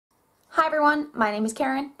Hi everyone, my name is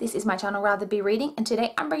Karen, this is my channel Rather Be Reading, and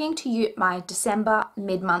today I'm bringing to you my December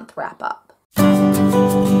mid-month wrap-up.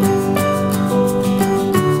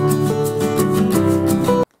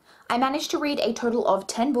 I managed to read a total of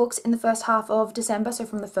 10 books in the first half of December, so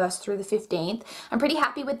from the 1st through the 15th. I'm pretty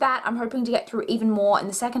happy with that. I'm hoping to get through even more in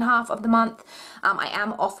the second half of the month. I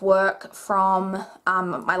am off work from,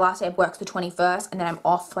 my last day of work's the 21st, and then I'm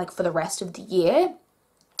off like for the rest of the year.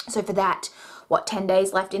 So for that, 10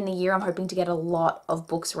 days left in the year, I'm hoping to get a lot of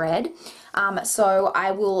books read. So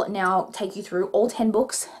I will now take you through all 10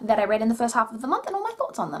 books that I read in the first half of the month and all my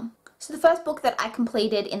thoughts on them. So the first book that I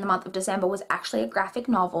completed in the month of December was actually a graphic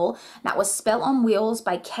novel. That was Spell on Wheels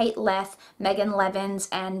by Kate Leth, Megan Levins,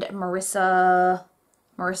 and Marissa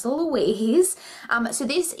Louise. So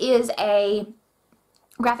this is a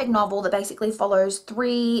graphic novel that basically follows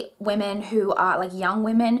three women who are like young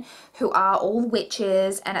women who are all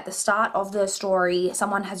witches, and at the start of the story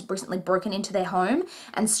someone has recently broken into their home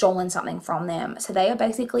and stolen something from them. So they are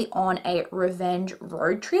basically on a revenge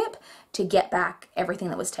road trip to get back everything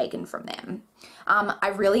that was taken from them. I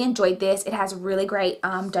really enjoyed this. It has really great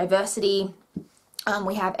diversity.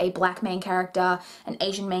 We have a black main character, an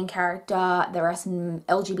Asian main character, there are some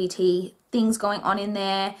LGBT things going on in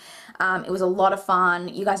there. It was a lot of fun.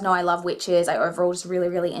 You guys know I love witches. I overall just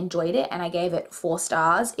really enjoyed it, and I gave it 4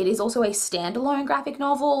 stars. It is also a standalone graphic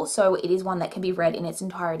novel, so it is one that can be read in its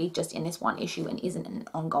entirety just in this one issue and isn't an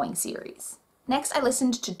ongoing series. Next, I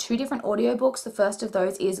listened to 2 different audiobooks. The first of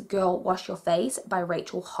those is Girl, Wash Your Face by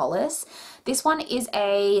Rachel Hollis. This one is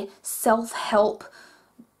a self-help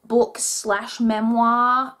book /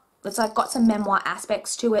 memoir. It's like got some memoir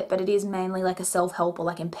aspects to it, but it is mainly like a self-help or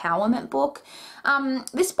like empowerment book.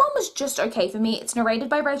 This one was just okay for me. It's narrated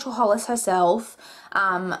by Rachel Hollis herself.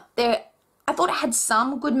 I thought it had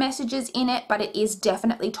some good messages in it, but it is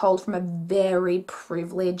definitely told from a very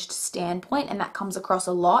privileged standpoint, and that comes across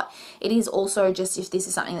a lot. It is also, just if this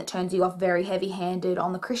is something that turns you off, very heavy-handed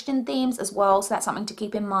on the Christian themes as well, so that's something to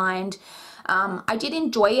keep in mind. I did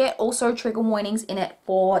enjoy it. Also, trigger warnings in it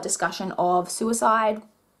for discussion of suicide.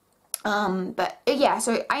 But yeah,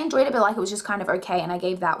 so I enjoyed it, but like it was just kind of okay, and I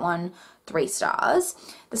gave that one 3 stars.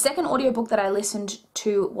 The second audiobook that I listened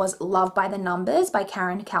to was Love by the Numbers by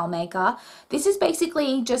Karen Kalmaker. This is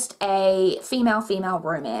basically just a female-female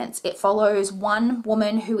romance. It follows one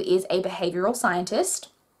woman who is a behavioral scientist,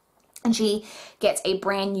 and she gets a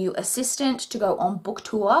brand new assistant to go on book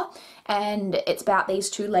tour, and it's about these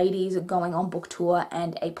 2 ladies going on book tour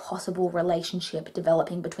and a possible relationship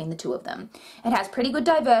developing between the 2 of them. It has pretty good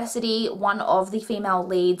diversity. One of the female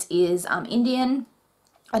leads is Indian,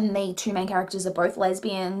 and the 2 main characters are both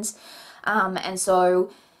lesbians, and so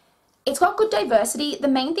it's got good diversity. The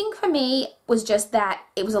main thing for me was just that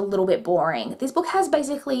it was a little bit boring. This book has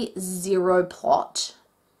basically 0 plot.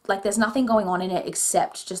 Like, there's nothing going on in it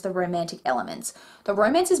except just the romantic elements. The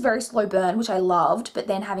romance is very slow burn, which I loved, but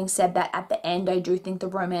then having said that, at the end I do think the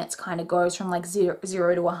romance kind of goes from like 0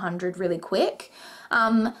 to 100 really quick.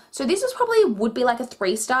 So this is probably would be like a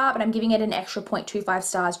 3-star, but I'm giving it an extra 0.25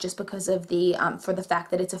 stars just because of the for the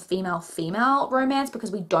fact that it's a female-female romance,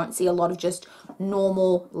 because we don't see a lot of just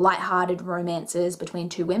normal lighthearted romances between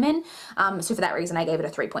 2 women. So for that reason I gave it a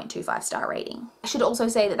 3.25 star rating. I should also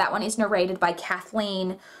say that that one is narrated by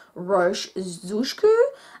Kathleen Roche-Zushku.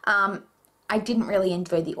 I didn't really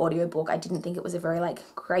enjoy the audiobook. I didn't think it was a very like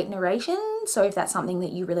great narration. So if that's something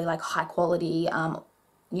that you really like, high quality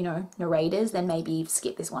you know, narrators, then maybe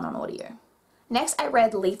skip this one on audio. Next, I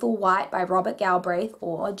read Lethal White by Robert Galbraith,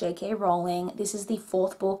 or J.K. Rowling. This is the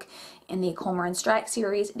 4th book in the Cormoran Strike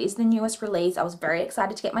series. It is the newest release. I was very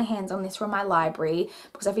excited to get my hands on this from my library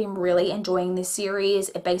because I've been really enjoying this series.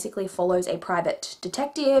 It basically follows a private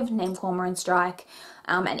detective named Cormoran Strike,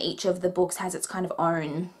 and each of the books has its kind of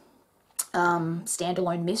own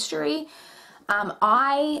standalone mystery.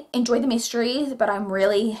 I enjoy the mysteries, but I'm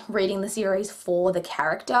really reading the series for the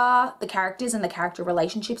characters and the character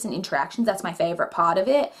relationships and interactions. That's my favorite part of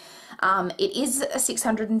it. It is a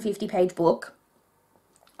 650-page book,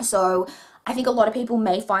 so I think a lot of people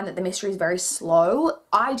may find that the mystery is very slow.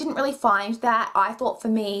 I didn't really find that. I thought for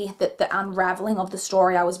me that the unraveling of the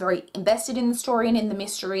story, I was very invested in the story and in the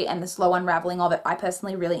mystery, and the slow unraveling of it I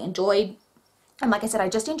personally really enjoyed. And like I said, I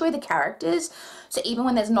just enjoy the characters. So even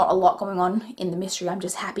when there's not a lot going on in the mystery, I'm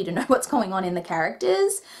just happy to know what's going on in the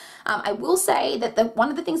characters. I will say that one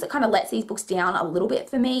of the things that kind of lets these books down a little bit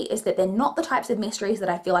for me is that they're not the types of mysteries that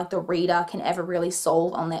I feel like the reader can ever really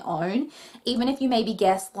solve on their own. Even if you maybe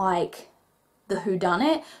guess like the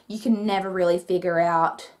whodunit, you can never really figure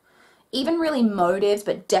out even really motives,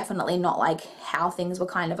 but definitely not like how things were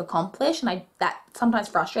kind of accomplished. And that sometimes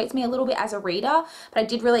frustrates me a little bit as a reader, but I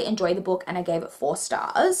did really enjoy the book and I gave it 4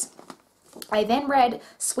 stars. I then read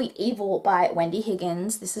Sweet Evil by Wendy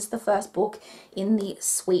Higgins. This is the first book in the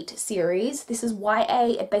Sweet series. This is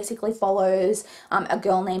YA. It basically follows a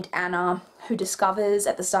girl named Anna who discovers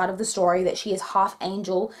at the start of the story that she is half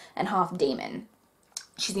angel and half demon.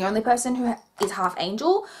 She's the only person who is half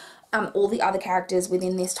angel. All the other characters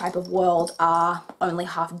within this type of world are only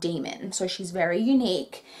half demon. So she's very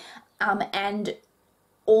unique. And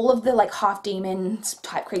all of the like half demon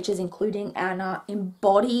type creatures, including Anna,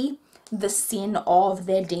 embody the sin of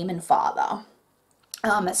their demon father.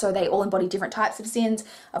 So they all embody different types of sins.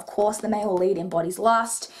 Of course, the male lead embodies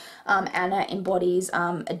lust. Anna embodies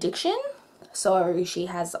addiction. So she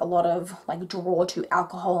has a lot of like draw to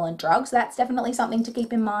alcohol and drugs. That's definitely something to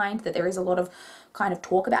keep in mind, that there is a lot of kind of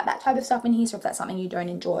talk about that type of stuff in here. So if that's something you don't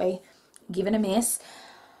enjoy, give it a miss.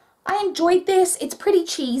 I enjoyed this. It's pretty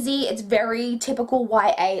cheesy. It's very typical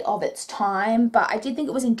YA of its time, but I did think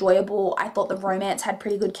it was enjoyable. I thought the romance had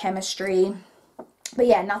pretty good chemistry. But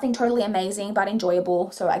yeah, nothing totally amazing, but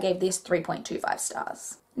enjoyable. So I gave this 3.25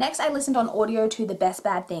 stars. Next, I listened on audio to The Best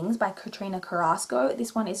Bad Things by Katrina Carrasco.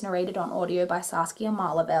 This one is narrated on audio by Saskia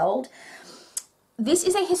Malaveld. This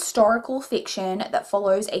is a historical fiction that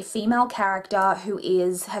follows a female character who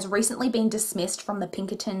has recently been dismissed from the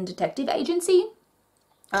Pinkerton Detective Agency.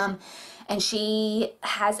 And she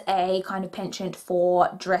has a kind of penchant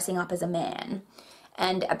for dressing up as a man.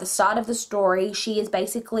 And at the start of the story, she is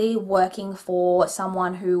basically working for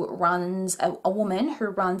someone who runs, a woman who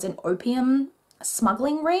runs an opium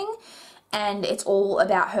smuggling ring. And it's all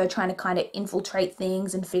about her trying to kind of infiltrate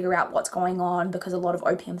things and figure out what's going on, because a lot of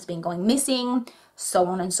opium's been going missing, so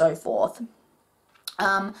on and so forth.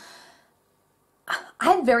 I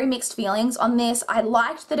had very mixed feelings on this. I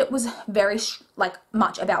liked that it was very like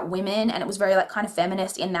much about women, and it was very like kind of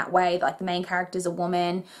feminist in that way. Like the main character's a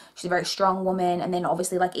woman, she's a very strong woman, and then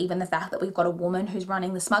obviously like even the fact that we've got a woman who's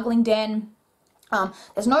running the smuggling den.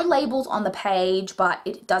 There's no labels on the page, but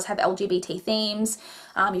it does have LGBT themes.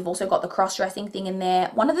 You've also got the cross-dressing thing in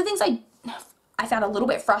there. One of the things I found a little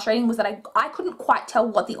bit frustrating was that I couldn't quite tell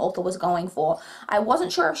what the author was going for. I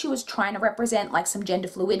wasn't sure if she was trying to represent like some gender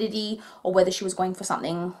fluidity, or whether she was going for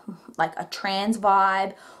something like a trans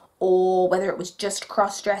vibe, or whether it was just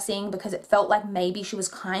cross-dressing, because it felt like maybe she was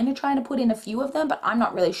kind of trying to put in a few of them, but I'm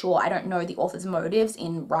not really sure. I don't know the author's motives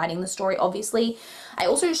in writing the story, obviously. I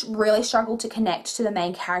also just really struggled to connect to the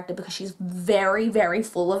main character because she's very, very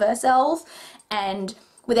full of herself, and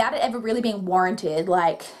without it ever really being warranted.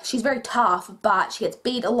 Like, she's very tough, but she gets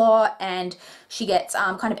beat a lot, and she gets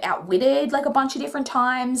kind of outwitted like a bunch of different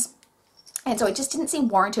times. And so it just didn't seem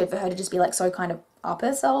warranted for her to just be like so kind of up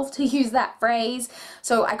herself, to use that phrase.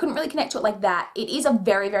 So I couldn't really connect to it like that. It is a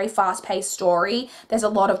very, very fast-paced story. There's a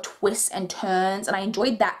lot of twists and turns, and I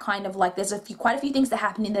enjoyed that kind of like, there's quite a few things that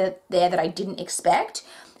happen in there that I didn't expect.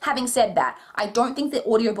 Having said that, I don't think the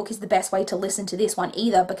audiobook is the best way to listen to this one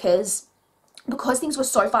either, because things were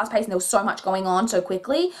so fast-paced and there was so much going on so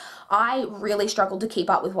quickly. I really struggled to keep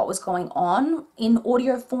up with what was going on. In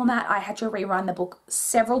audio format, I had to rerun the book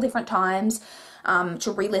several different times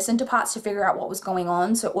to re-listen to parts to figure out what was going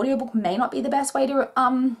on. So audiobook may not be the best way to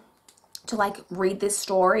like read this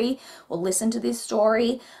story or listen to this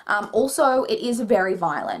story. Also, it is very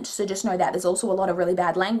violent, so just know that. There's also a lot of really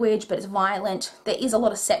bad language, but it's violent. There is a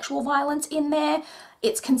lot of sexual violence in there.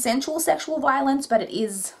 It's consensual sexual violence, but it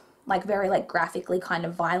is like very like graphically kind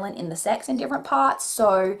of violent in the sex in different parts.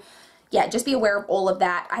 So yeah, just be aware of all of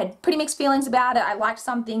that. I had pretty mixed feelings about it. I liked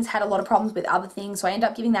some things, had a lot of problems with other things, so I ended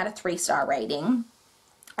up giving that a 3-star rating.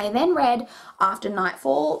 I then read After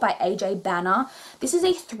Nightfall by AJ Banner. This is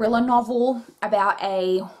a thriller novel about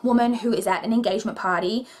a woman who is at an engagement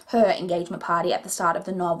party, her engagement party at the start of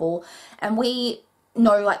the novel, and we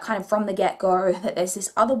know like kind of from the get-go that there's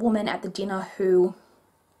this other woman at the dinner who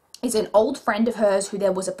is an old friend of hers who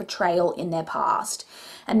there was a betrayal in their past,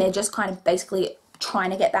 and they're just kind of basically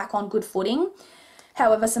trying to get back on good footing.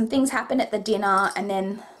 However, some things happen at the dinner, and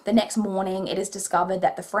then the next morning it is discovered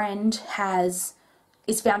that the friend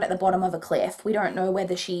is found at the bottom of a cliff. We don't know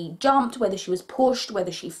whether she jumped, whether she was pushed,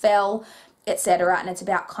 whether she fell, etc. And it's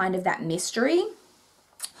about kind of that mystery.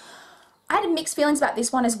 I had mixed feelings about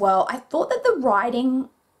this one as well. I thought that the writing,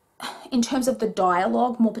 in terms of the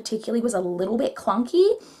dialogue more particularly, was a little bit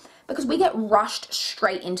clunky, because we get rushed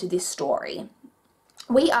straight into this story.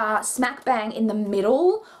 We are smack bang in the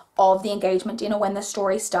middle of the engagement dinner when the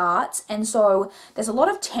story starts, and so there's a lot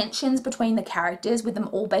of tensions between the characters, with them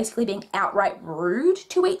all basically being outright rude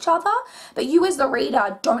to each other, but you as the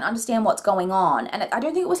reader don't understand what's going on, and I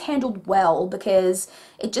don't think it was handled well, because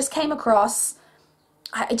it just came across,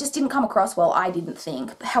 it just didn't come across well, I didn't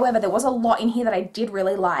think. However, there was a lot in here that I did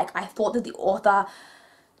really like. I thought that the author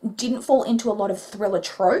didn't fall into a lot of thriller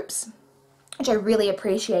tropes, which I really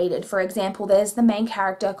appreciated. For example, there's the main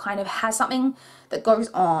character kind of has something that goes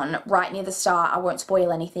on right near the start. I won't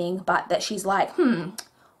spoil anything, but that she's like,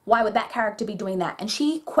 why would that character be doing that? And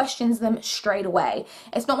she questions them straight away.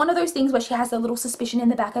 It's not one of those things where she has a little suspicion in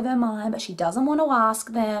the back of her mind, but she doesn't want to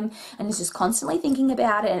ask them and is just constantly thinking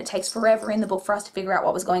about it, and it takes forever in the book for us to figure out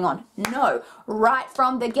what was going on. No, right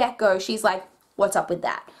from the get-go, she's like, what's up with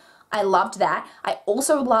that? I loved that. I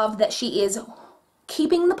also love that she is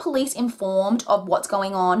keeping the police informed of what's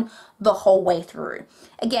going on the whole way through.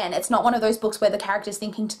 Again, it's not one of those books where the character's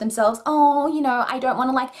thinking to themselves, oh, you know, I don't want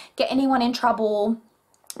to like get anyone in trouble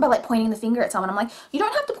by like pointing the finger at someone. I'm like, you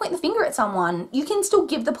don't have to point the finger at someone. You can still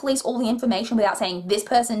give the police all the information without saying this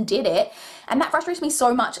person did it. And that frustrates me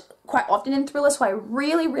so much quite often in thrillers, so I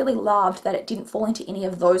really, really loved that it didn't fall into any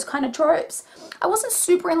of those kind of tropes. I wasn't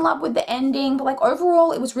super in love with the ending, but like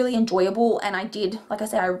overall it was really enjoyable, and I did, like I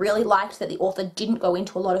said, I really liked that the author didn't go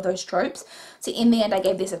into a lot of those tropes. So in the end, I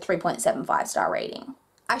gave this a 3.75 star rating.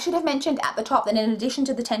 I should have mentioned at the top that in addition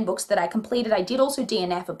to the 10 books that I completed, I did also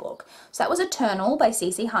DNF a book. So that was Eternal by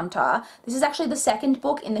C.C. Hunter. This is actually the second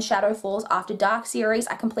book in the Shadow Falls After Dark series.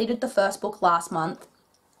 I completed the first book last month,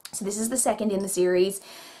 so this is the second in the series.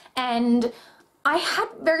 And I had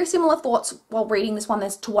very similar thoughts while reading this one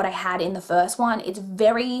as to what I had in the first one. It's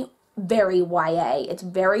very, very YA. It's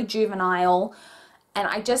very juvenile, and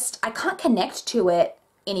I can't connect to it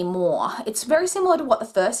anymore. It's very similar to what the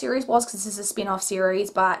first series was, because this is a spin-off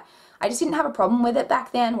series, but I just didn't have a problem with it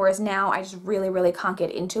back then, whereas now I just really, really can't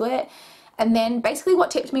get into it. And then basically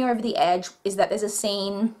what tipped me over the edge is that there's a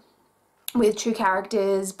scene with two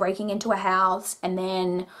characters breaking into a house and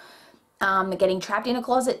then getting trapped in a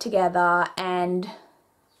closet together, and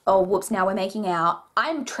oh whoops, now we're making out.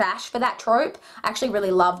 I'm trash for that trope. I actually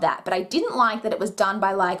really love that, but I didn't like that it was done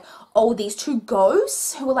by like, oh, these two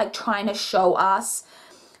ghosts who were like trying to show us.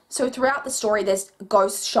 So throughout the story, there's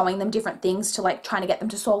ghosts showing them different things to like trying to get them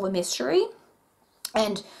to solve a mystery,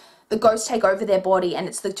 and the ghosts take over their body, and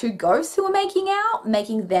it's the two ghosts who are making out,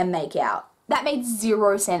 making them make out. That made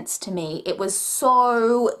zero sense to me. It was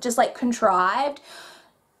so just like contrived.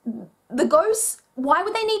 The ghosts, why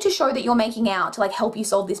would they need to show that you're making out to like help you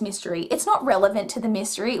solve this mystery? It's not relevant to the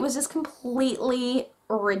mystery. It was just completely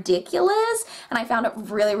ridiculous, and I found it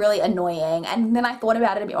really, really annoying. And then I thought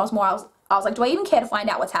about it a bit more. I was like, do I even care to find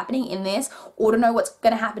out what's happening in this, or to know what's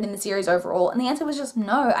going to happen in the series overall? And the answer was just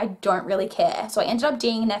no, I don't really care. So I ended up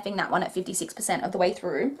DNFing that one at 56% of the way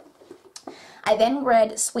through. I then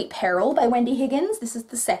read Sweet Peril by Wendy Higgins. This is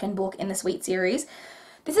the second book in the Sweet series.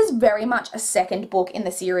 This is very much a second book in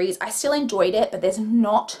the series. I still enjoyed it, but there's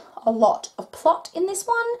not a lot of plot in this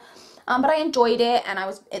one. But I enjoyed it, and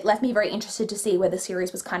it left me very interested to see where the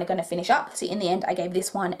series was kind of going to finish up. So in the end, I gave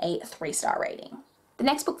this one a 3-star rating. The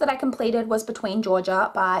next book that I completed was Between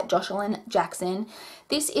Georgia by Jocelyn Jackson.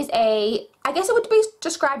 This is I guess it would be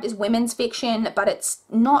described as women's fiction, but it's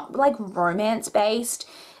not like romance based.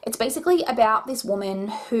 It's basically about this woman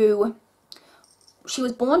who, she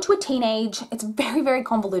was born to a teenage, it's a very, very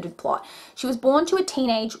convoluted plot. She was born to a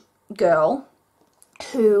teenage girl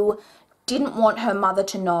who didn't want her mother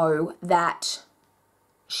to know that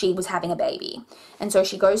she was having a baby. And so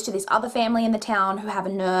she goes to this other family in the town who have a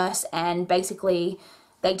nurse, and basically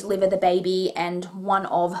they deliver the baby, and one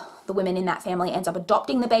of the women in that family ends up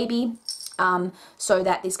adopting the baby, so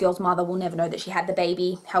that this girl's mother will never know that she had the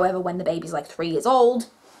baby. However, when the baby's like 3 years old,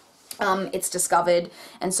 it's discovered,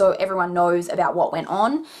 and so everyone knows about what went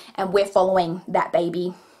on, and we're following that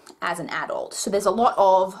baby as an adult. So there's a lot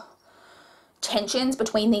of tensions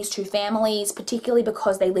between these two families, particularly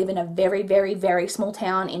because they live in a very, very, very small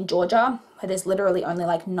town in Georgia where there's literally only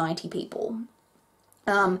like 90 people.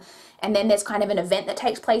 And then there's kind of an event that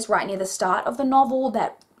takes place right near the start of the novel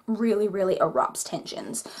that really, really erupts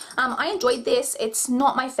tensions. I enjoyed this. It's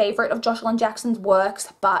not my favorite of Jocelyn Jackson's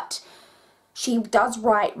works, but she does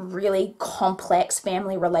write really complex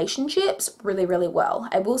family relationships really, really well.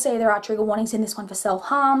 I will say there are trigger warnings in this one for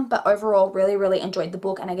self-harm, but overall really, really enjoyed the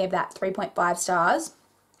book, and I gave that 3.5 stars.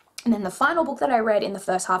 And then the final book that I read in the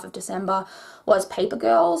first half of December was Paper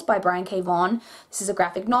Girls by Brian K. Vaughan. This is a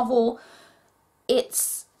graphic novel.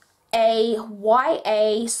 It's a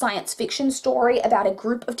YA science fiction story about a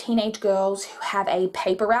group of teenage girls who have a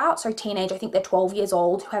paper route. So teenage, I think they're 12 years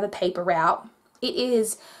old, who have a paper route. It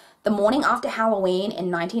is the morning after Halloween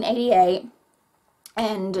in 1988,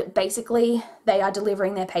 and basically they are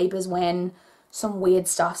delivering their papers when some weird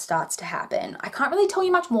stuff starts to happen. I can't really tell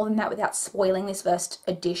you much more than that without spoiling this first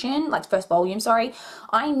edition, like first volume, sorry.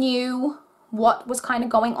 I knew what was kind of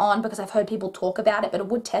going on because I've heard people talk about it, but it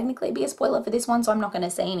would technically be a spoiler for this one, so I'm not going to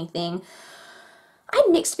say anything. I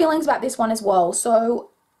had mixed feelings about this one as well.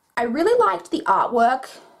 So I really liked the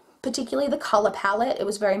artwork, particularly the color palette. It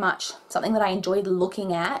was very much something that I enjoyed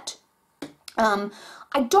looking at.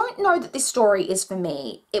 I don't know that this story is for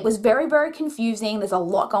me. It was very, very confusing. There's a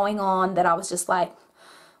lot going on that I was just like,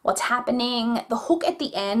 what's happening? The hook at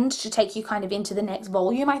the end to take you kind of into the next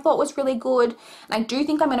volume I thought was really good. And I do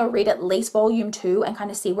think I'm going to read at least volume 2 and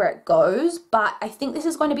kind of see where it goes. But I think this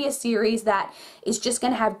is going to be a series that is just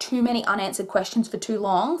going to have too many unanswered questions for too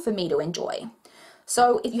long for me to enjoy.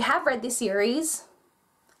 So if you have read this series,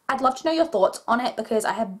 I'd love to know your thoughts on it because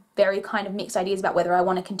I have very kind of mixed ideas about whether I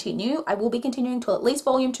want to continue. I will be continuing till at least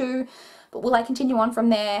volume 2, but will I continue on from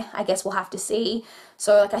there? I guess we'll have to see.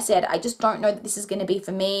 So like I said, I just don't know that this is going to be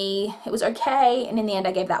for me. It was okay, and in the end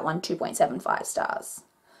I gave that one 2.75 stars.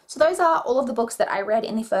 So those are all of the books that I read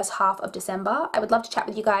in the first half of December. I would love to chat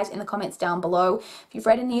with you guys in the comments down below. If you've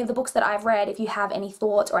read any of the books that I've read, if you have any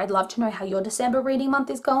thoughts, or I'd love to know how your December reading month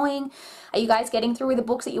is going. Are you guys getting through the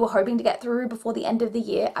books that you were hoping to get through before the end of the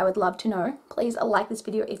year? I would love to know. Please like this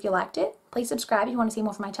video if you liked it. Please subscribe if you want to see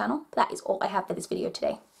more from my channel. That is all I have for this video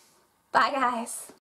today. Bye guys!